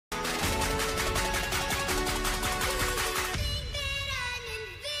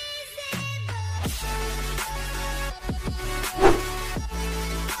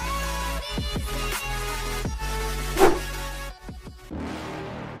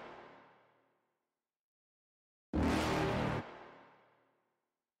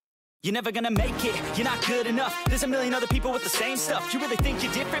You're never gonna make it, you're not good enough. There's a million other people with the same stuff. You really think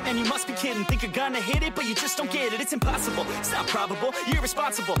you're different? Man, you must be kidding. Think you're gonna hit it, but you just don't get it. It's impossible, it's not probable, you're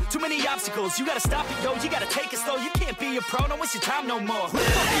irresponsible. Too many obstacles, you gotta stop it, yo. You gotta take it slow, you can't be a pro. Don't waste your time no more. Who the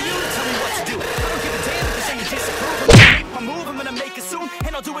fuck are you to tell me what to do? I don't give a damn if you say you disapprove. I'm gonna make my move, I'm gonna make it soon.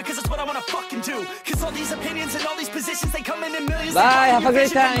 And I'll do it cause it's what I wanna fucking do. Cause all these opinions and all these positions, they come in millions. Bye, have a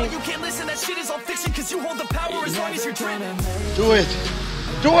great time. You can't listen, that shit is all fiction. Cause you hold the power as long as you're dreaming. Do it!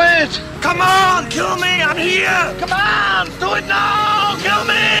 Do it! Come on, kill me, I'm here! Come on, do it now, kill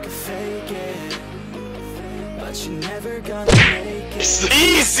me! Fake it, but you're never gonna make it. It's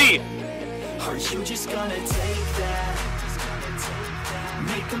easy! Are you just gonna take that?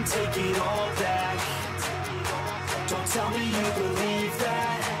 Make them take it all back. Don't tell me you believe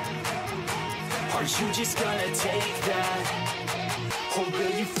that. Are you just gonna take that? Or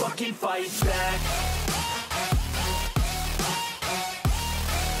will you fucking fight back?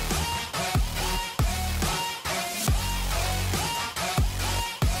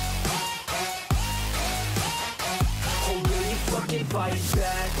 Fight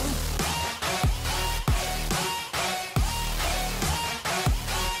back.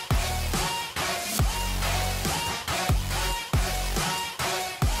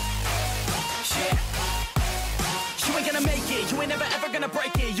 Shit. You ain't gonna make it, you ain't never ever gonna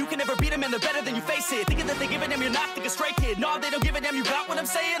break it. You can never beat them and they're better than you face it. Thinking that they give a damn, you're not thinking straight, kid. No, they don't give a damn, you got what I'm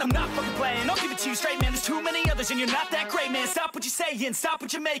saying? I'm not fucking playing, I'll give it to you straight, man. There's too many others and you're not that great, man. Stop what you're saying, stop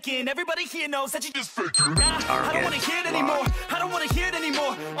what you're making. Everybody here knows that you just faking. Nah, I don't wanna hear it anymore, I don't wanna hear it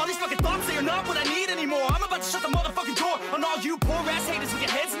anymore. All these fucking thoughts, they are not what I need anymore. I'm about to shut the motherfucking door on all you poor ass haters with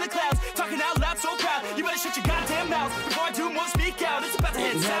your heads in the clouds. Talking out loud so proud, you better shut your goddamn mouth before I do more speak out. It's about to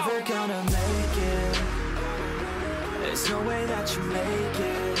head south. You're never gonna make it. There's no way that you make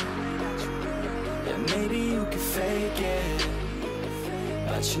it. Yeah, maybe you can fake it,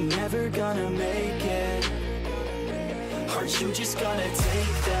 but you're never gonna make it. Are you just gonna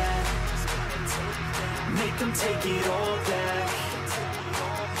take that? Make them take it all back.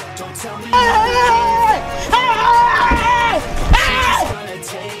 Don't tell me you're just gonna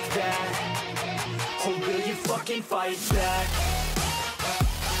take that. Or will you fucking fight back?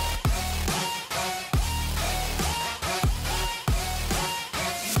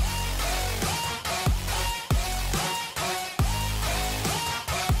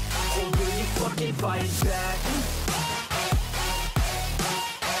 Fight back.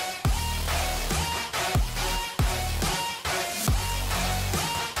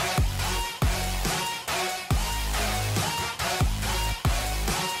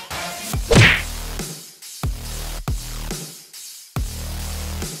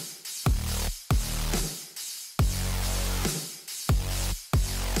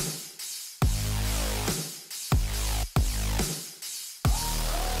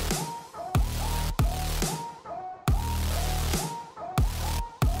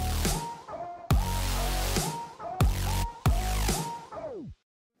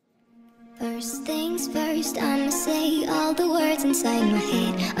 First things first, I'ma say all the words inside my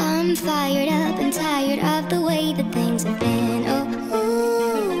head. I'm fired up and tired of the way that things have been. Oh,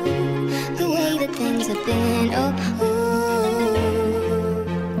 ooh, the way that things have been. Oh, ooh.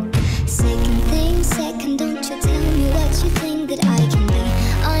 Second thing second, don't you tell me what you think that I can be.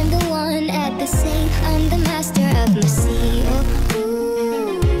 I'm the one at the same, I'm the master of my sea. Oh,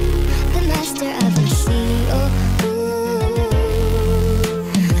 ooh, the master of my sea. Oh,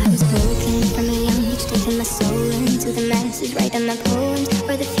 taking my soul into the masses, writing my poems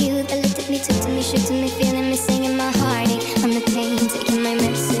for the few that looked at me, took to me, shook to me, feeling me, singing my heartache. From the pain, taking my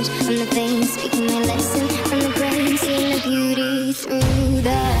message from the veins, speaking my lesson from the brain, seeing the beauty through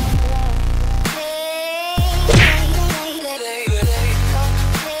the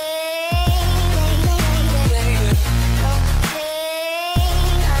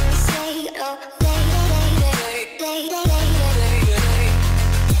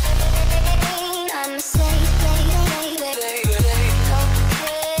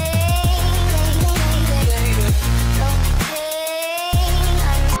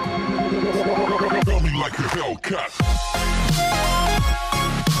Like a Hellcat.